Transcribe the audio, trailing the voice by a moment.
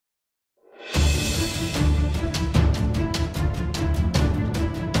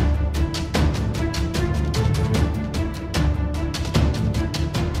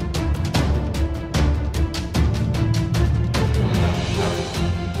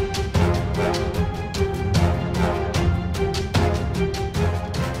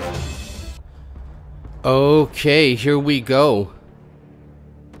Okay, here we go.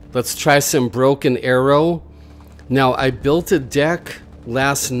 Let's try some Broken Arrow. Now, I built a deck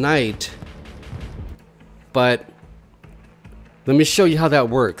last night, but let me show you how that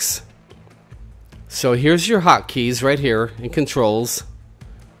works. So here's your hotkeys right here in controls.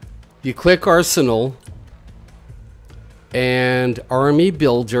 You click Arsenal and Army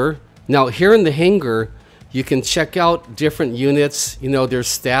Builder. Now here in the hangar, you can check out different units. You know, there's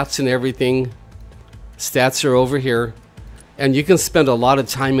stats and everything. Stats are over here. And you can spend a lot of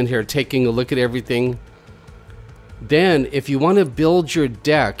time in here taking a look at everything. Then, if you want to build your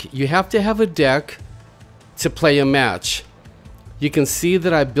deck, you have to have a deck to play a match. You can see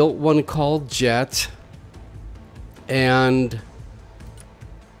that I built one called Jet. And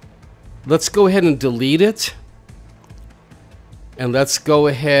let's go ahead and delete it. And let's go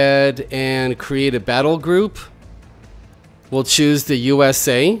ahead and create a battle group. We'll choose the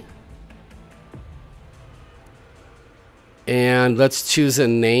USA. And let's choose a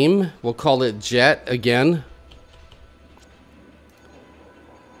name. We'll call it Jet again.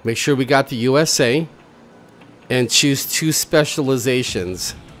 Make sure we got the USA. And choose 2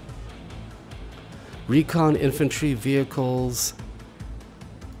 specializations. Recon infantry vehicles.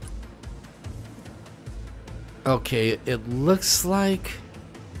 Okay, it looks like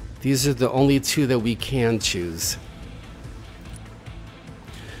these are the only 2 that we can choose.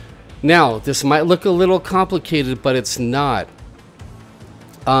 Now, this might look a little complicated, but it's not.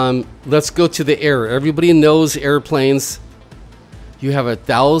 Let's go to the air. Everybody knows airplanes. You have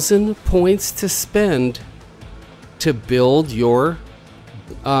 1,000 points to spend to build your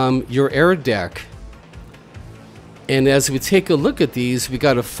air deck. And as we take a look at these, we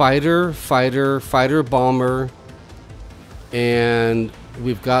got a fighter, bomber, and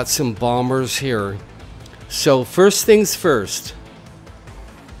we've got some bombers here. So first things first,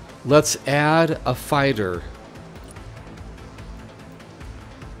 let's add a fighter.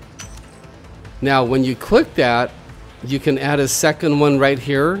 Now, when you click that, you can add a second one right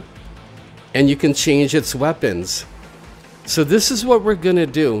here, and you can change its weapons. So this is what we're gonna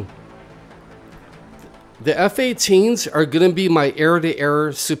do. The F-18s are going to be my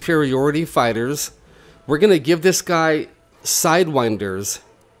air-to-air superiority fighters. We're going to give this guy sidewinders.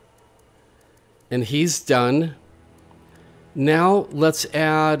 And he's done. Now let's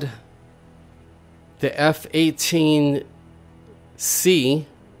add the F-18C.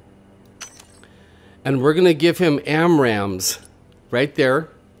 And we're going to give him AMRAAMs right there.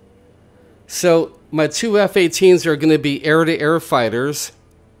 So my 2 F-18s are going to be air-to-air fighters.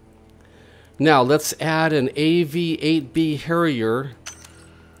 Now let's add an AV-8B Harrier,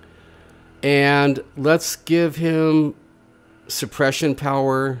 and let's give him suppression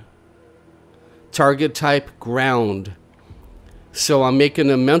power, target type ground. So I'm making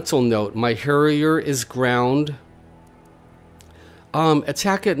a mental note. My Harrier is ground.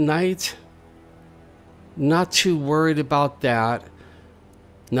 Attack at night, not too worried about that.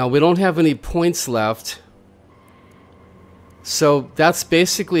 Now we don't have any points left. So that's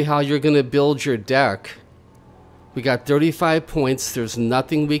basically how you're going to build your deck. We got 35 points. There's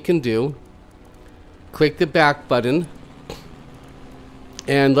nothing we can do. Click the back button.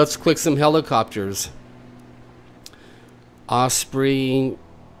 And let's click some helicopters. Osprey,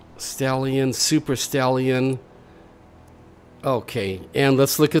 Stallion, Super Stallion. Okay, and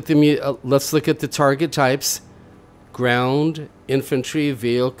let's look at the target types. Ground, infantry,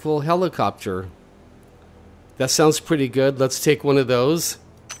 vehicle, helicopter. That sounds pretty good. Let's take one of those.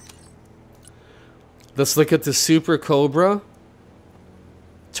 Let's look at the Super Cobra.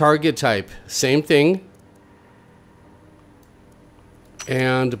 Target type, same thing.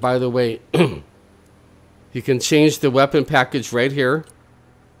 And by the way, you can change the weapon package right here.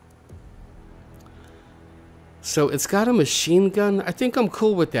 So it's got a machine gun. I think I'm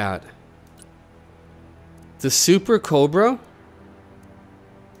cool with that. The Super Cobra.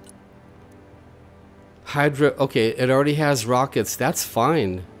 Hydra, okay, it already has rockets. That's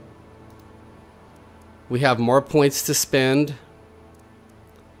fine. We have more points to spend.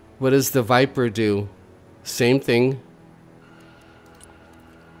 What does the Viper do? Same thing.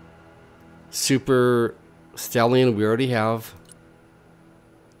 Super Stallion, we already have.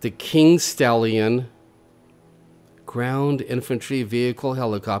 The King Stallion. Ground, infantry, vehicle,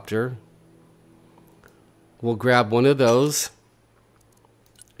 helicopter. We'll grab one of those.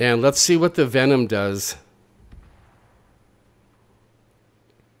 And let's see what the Venom does.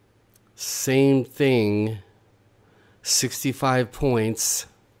 Same thing. 65 points.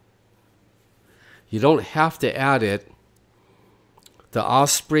 You don't have to add it. The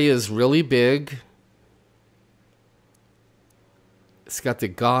Osprey is really big. It's got the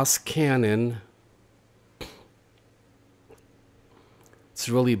Gauss cannon. It's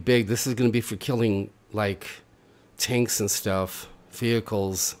really big. This is going to be for killing, like, tanks and stuff.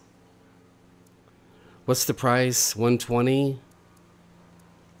 Vehicles. What's the price? 120.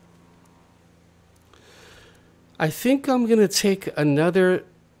 I think I'm going to take another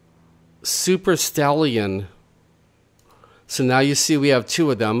Super Stallion. So now you see we have two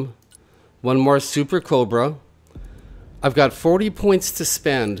of them. One more Super Cobra. I've got 40 points to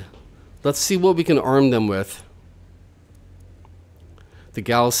spend. Let's see what we can arm them with. The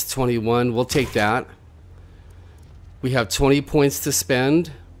Gauss 21, we'll take that. We have 20 points to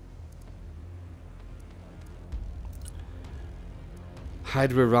spend.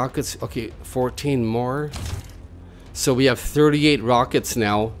 Hydra rockets, okay, 14 more. So we have 38 rockets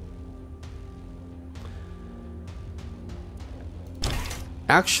now.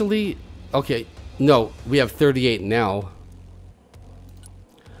 Actually, okay, no, we have 38 now.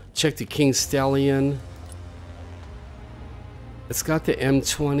 Check the King Stallion. It's got the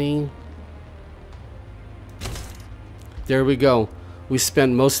M20. There we go. We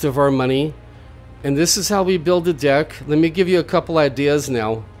spent most of our money. And this is how we build a deck. Let me give you a couple ideas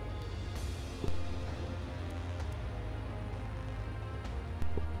now.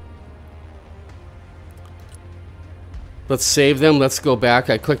 Let's save them. Let's go back.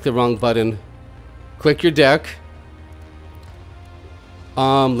 I clicked the wrong button. Click your deck.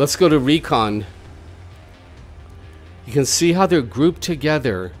 Let's go to Recon. You can see how they're grouped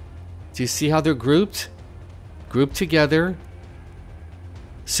together. Do you see how they're grouped? Grouped together.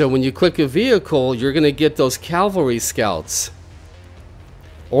 So when you click a vehicle, you're going to get those cavalry scouts.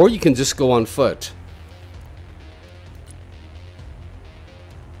 Or you can just go on foot.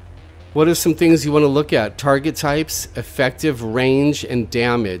 What are some things you want to look at? Target types, effective range, and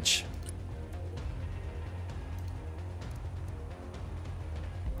damage.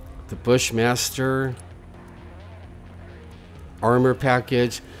 The Bushmaster. Armor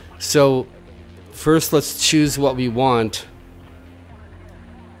package. So first let's choose what we want.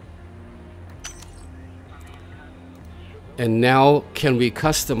 And now can we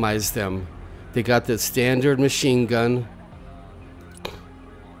customize them? They got the standard machine gun,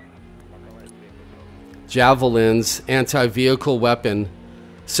 javelins, anti-vehicle weapon.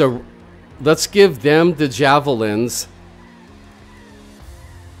 So let's give them the javelins.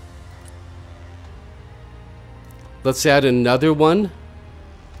 Let's add another one.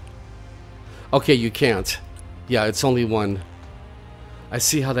 Okay, you can't. Yeah, it's only one. I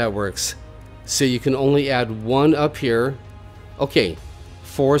see how that works. So you can only add one up here. Okay,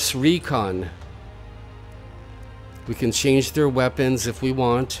 Force Recon. We can change their weapons if we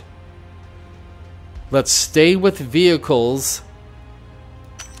want. Let's stay with vehicles.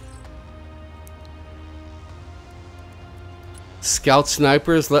 Scout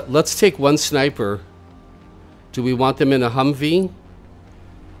snipers. Let's take one sniper. Do we want them in a Humvee?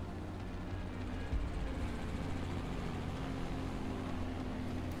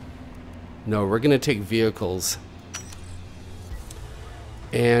 No, we're going to take vehicles.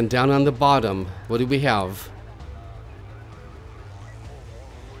 And down on the bottom, what do we have?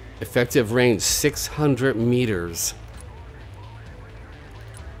 Effective range 600 meters.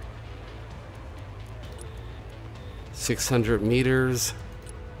 .600 meters.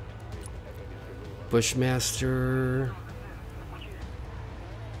 Bushmaster.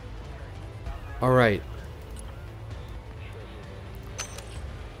 All right.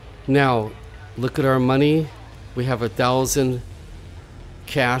 Now, look at our money. We have 1,000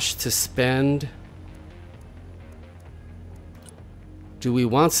 cash to spend. Do we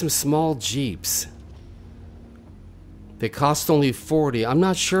want some small Jeeps? They cost only 40. I'm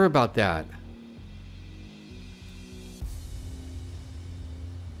not sure about that.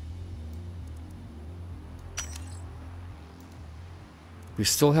 We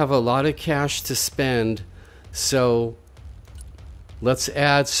still have a lot of cash to spend, so let's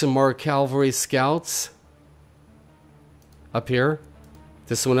add some more cavalry scouts up here.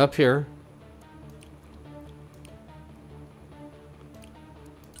 This one up here.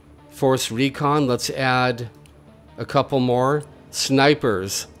 Force Recon, let's add a couple more.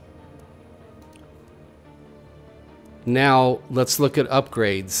 Snipers. Now let's look at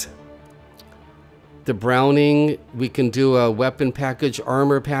upgrades. The Browning, we can do a weapon package,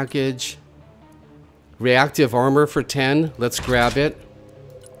 armor package. Reactive armor for 10. Let's grab it.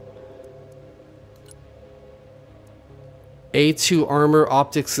 A2 armor,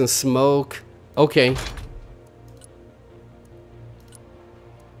 optics and smoke. Okay.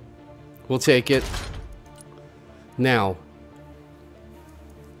 We'll take it. Now,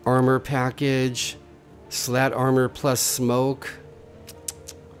 armor package, slat armor plus smoke.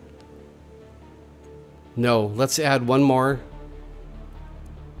 No, let's add one more.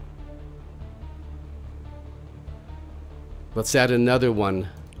 Let's add another one.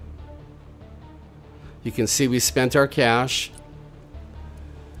 You can see we spent our cash.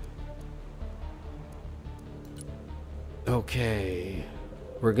 Okay,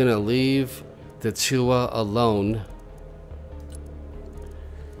 we're gonna leave the Tua alone.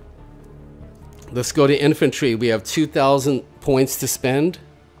 Let's go to infantry. We have 2,000 points to spend.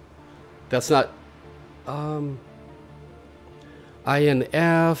 That's not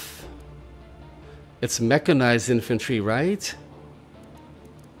INF. It's mechanized infantry, right?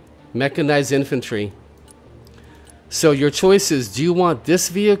 Mechanized infantry. So your choice is, do you want this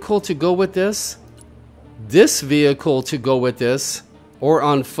vehicle to go with this vehicle to go with this, or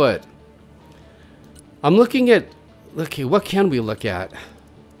on foot? I'm looking at, okay, what can we look at?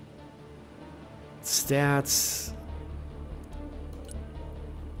 Stats.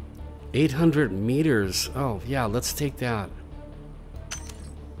 800 meters. Oh yeah, let's take that.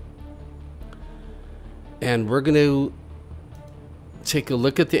 And we're going to take a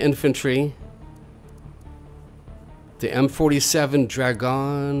look at the infantry. The M47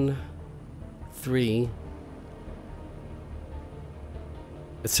 Dragon 3.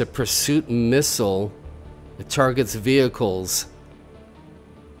 It's a pursuit missile. It targets vehicles.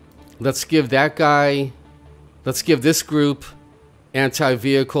 Let's give that guy, let's give this group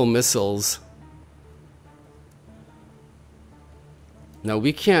anti-vehicle missiles. Now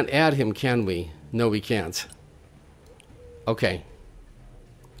we can't add him, can we? No, we can't. Okay.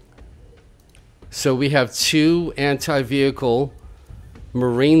 So we have 2 anti-vehicle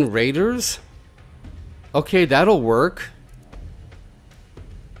Marine Raiders. Okay, that'll work.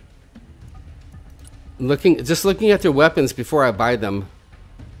 Just looking at their weapons before I buy them.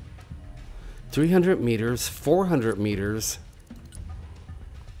 300 meters, 400 meters.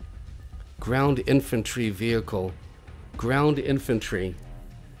 Ground infantry vehicle. Ground infantry.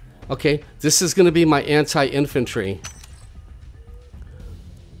 Okay, this is going to be my anti-infantry.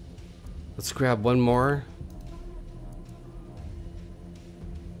 Let's grab one more.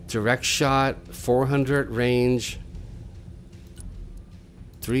 Direct shot, 400 range.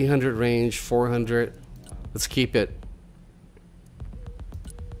 300 range, 400. Let's keep it.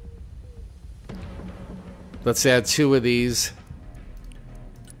 Let's add 2 of these.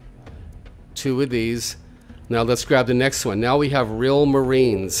 2 of these. Now let's grab the next one. Now we have real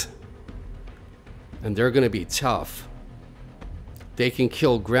Marines. And they're going to be tough. They can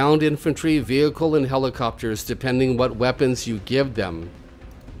kill ground infantry, vehicle, and helicopters depending what weapons you give them.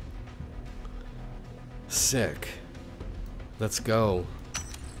 Sick. Let's go.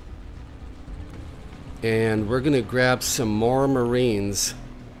 And we're going to grab some more Marines.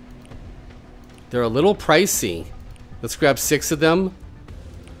 They're a little pricey. Let's grab 6 of them.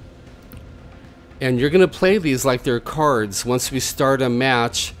 And you're going to play these like they're cards once we start a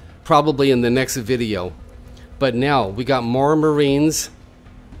match, probably in the next video. But now we got more Marines.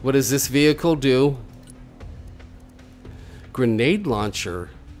 What does this vehicle do? Grenade launcher.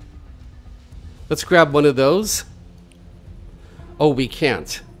 Let's grab one of those. Oh, we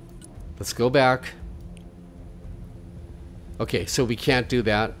can't. Let's go back. Okay, so we can't do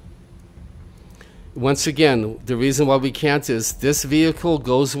that. Once again, the reason why we can't is this vehicle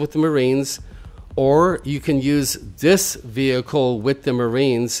goes with the Marines, or you can use this vehicle with the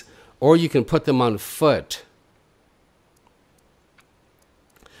Marines, or you can put them on foot.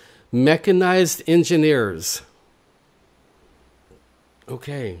 Mechanized engineers.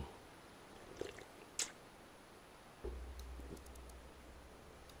 Okay.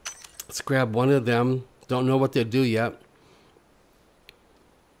 Let's grab one of them. Don't know what they do yet.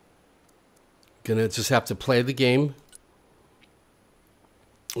 Gonna just have to play the game.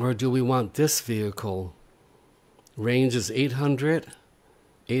 Or do we want this vehicle? Range is 800.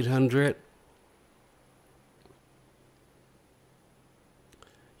 800.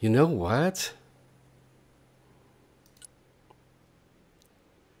 You know what?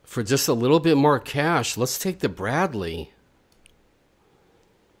 For just a little bit more cash, let's take the Bradley.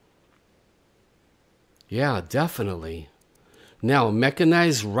 Yeah, definitely. Now,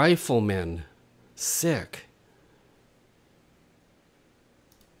 mechanized riflemen. Sick.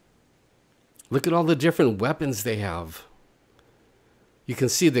 Look at all the different weapons they have. You can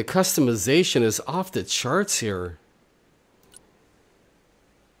see the customization is off the charts here.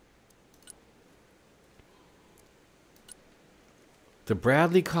 The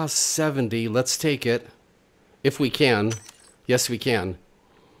Bradley costs 70. Let's take it. If we can. Yes, we can.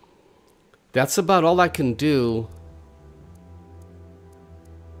 That's about all I can do.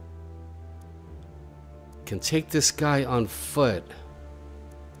 Can take this guy on foot.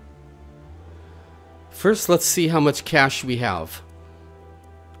 First, let's see how much cash we have.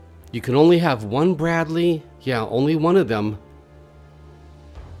 You can only have 1 Bradley Yeah, only one of them.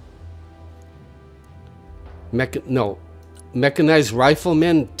 Mechanized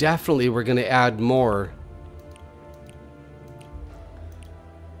riflemen, definitely we're going to add more.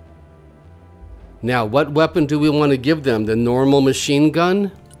 Now, what weapon do we want to give them? The normal machine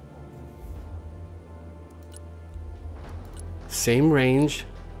gun? Same range.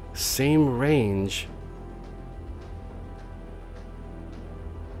 Same range.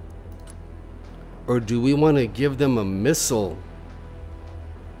 Or do we want to give them a missile?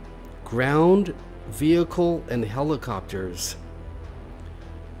 Ground, vehicle, and helicopters.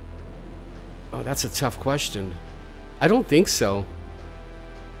 Oh, that's a tough question. I don't think so.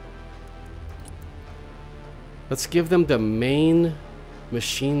 Let's give them the main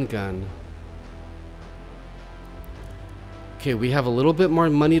machine gun. Okay, we have a little bit more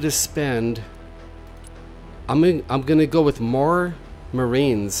money to spend. I'm gonna go with more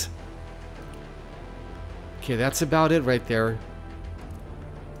Marines. Okay, that's about it right there.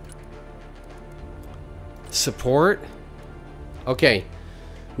 Support. Okay,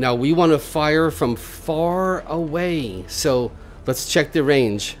 now we want to fire from far away. So let's check the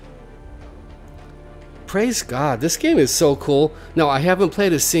range. Praise God, this game is so cool. Now, I haven't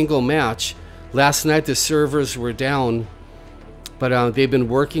played a single match. Last night the servers were down, but they've been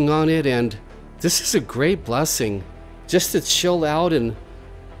working on it, and this is a great blessing. Just to chill out and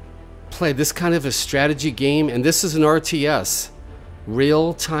play this kind of a strategy game, and this is an RTS,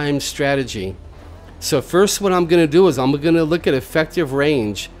 real-time strategy. So first what I'm going to do is I'm going to look at effective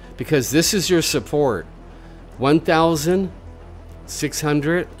range, because this is your support.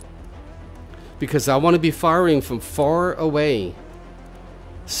 1,600, because I want to be firing from far away.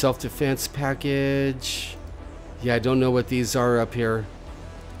 Self-defense package. Yeah, I don't know what these are up here.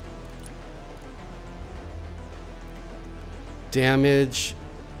 Damage.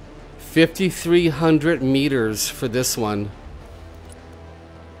 5,300 meters for this one.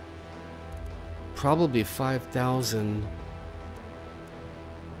 Probably 5,000.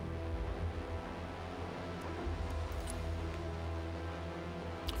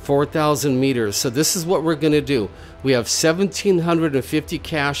 $4,000 meters. So this is what we're going to do. We have 1,750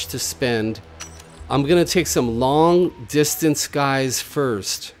 cash to spend. I'm going to take some long distance guys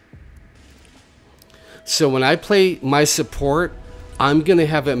first. So when I play my support, I'm going to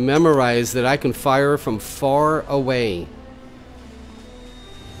have it memorized that I can fire from far away.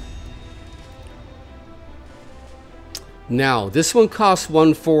 Now, this one costs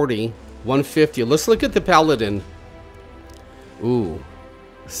 140, 150. Let's look at the Paladin. Ooh,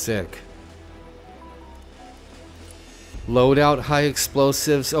 sick. Loadout, high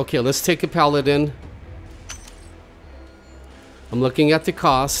explosives. Okay, let's take a Paladin. I'm looking at the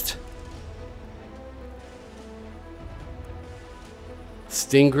cost.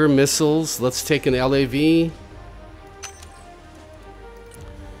 Stinger missiles. Let's take an LAV.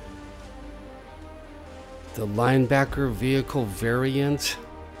 The linebacker vehicle variant.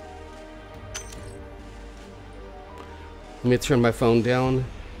 Let me turn my phone down.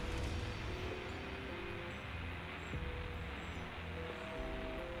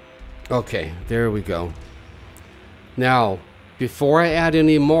 Okay, there we go. Now, before I add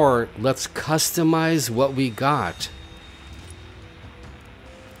any more, let's customize what we got.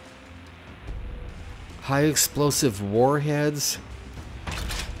 High explosive warheads.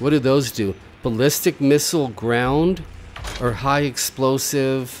 What do those do? Ballistic missile ground or high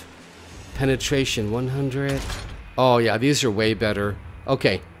explosive penetration 100. Oh yeah, these are way better.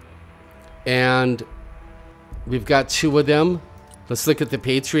 Okay. And we've got 2 of them. Let's look at the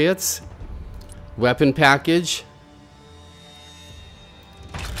Patriots. Weapon package.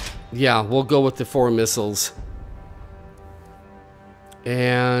 Yeah, we'll go with the 4 missiles.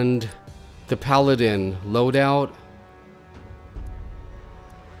 And the Paladin loadout.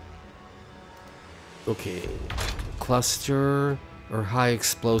 Okay. Cluster or high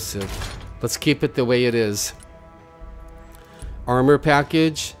explosive. Let's keep it the way it is. Armor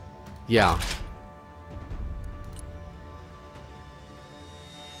package. Yeah.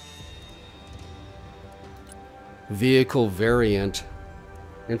 Vehicle variant.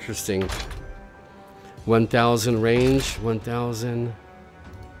 Interesting. 1,000 range. 1,000.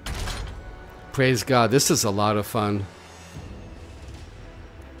 Praise God. This is a lot of fun.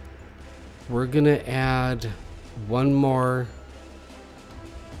 We're going to add one more.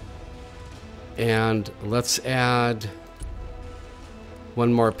 And let's add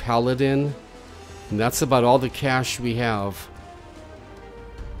one more Paladin. And that's about all the cash we have.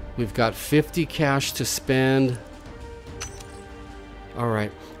 We've got 50 cash to spend. All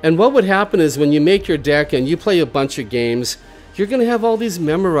right. And what would happen is when you make your deck and you play a bunch of games, you're going to have all these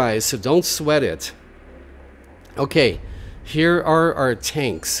memorized, so don't sweat it. Okay, here are our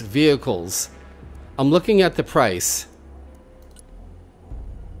tanks, vehicles. I'm looking at the price.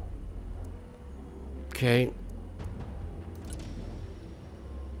 Okay.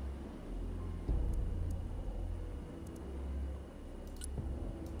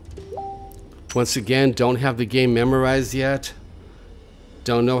 Once again, don't have the game memorized yet.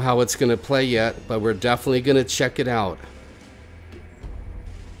 Don't know how it's going to play yet, but we're definitely going to check it out.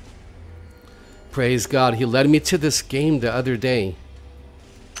 Praise God. He led me to this game the other day.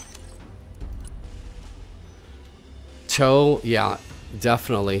 Toe, yeah,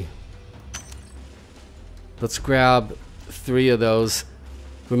 definitely. Let's grab 3 of those.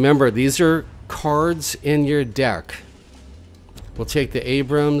 Remember, these are cards in your deck. We'll take the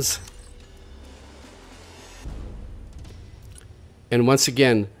Abrams. And once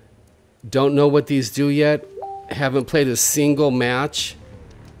again, don't know what these do yet. Haven't played a single match.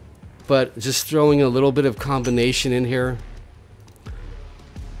 But just throwing a little bit of combination in here.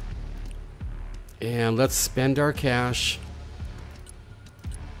 And let's spend our cash.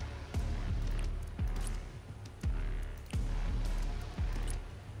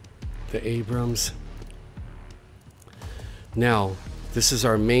 The Abrams. Now, this is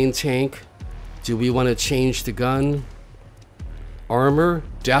our main tank. Do we want to change the gun? Armor?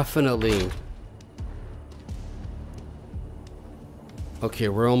 Definitely. Okay,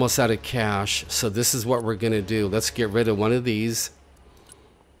 we're almost out of cash, so this is what we're going to do. Let's get rid of one of these.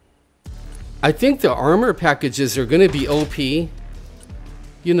 I think the armor packages are going to be OP.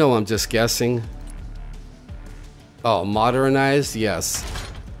 You know, I'm just guessing. Oh, modernized? Yes.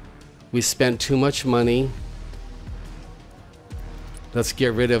 We spent too much money. Let's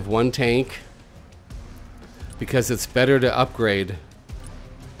get rid of one tank because it's better to upgrade.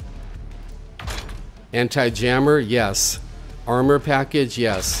 Anti-jammer? Yes. Armor package?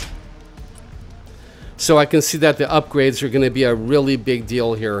 Yes. So I can see that the upgrades are going to be a really big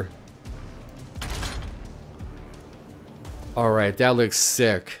deal here. Alright, that looks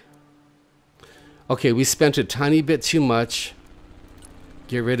sick. Okay, we spent a tiny bit too much.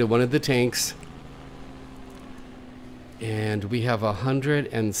 Get rid of one of the tanks. And we have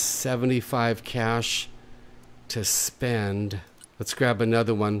 175 cash to spend. Let's grab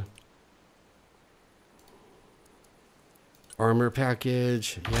another one. Armor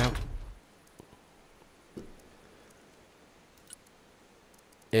package, yep.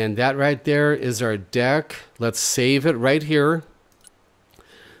 And that right there is our deck. Let's save it right here.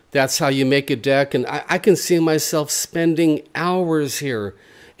 That's how you make a deck. And I can see myself spending hours here.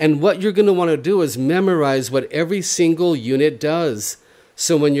 And what you're going to want to do is memorize what every single unit does.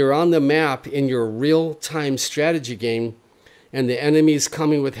 So when you're on the map in your real-time strategy game and the enemy's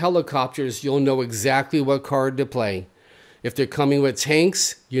coming with helicopters, you'll know exactly what card to play. If they're coming with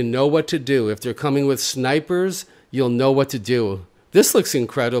tanks, you know what to do. If they're coming with snipers, you'll know what to do. This looks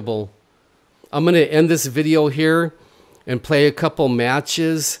incredible. I'm going to end this video here and play a couple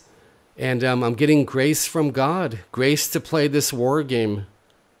matches. And I'm getting grace from God. Grace to play this war game.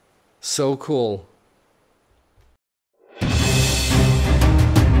 So cool.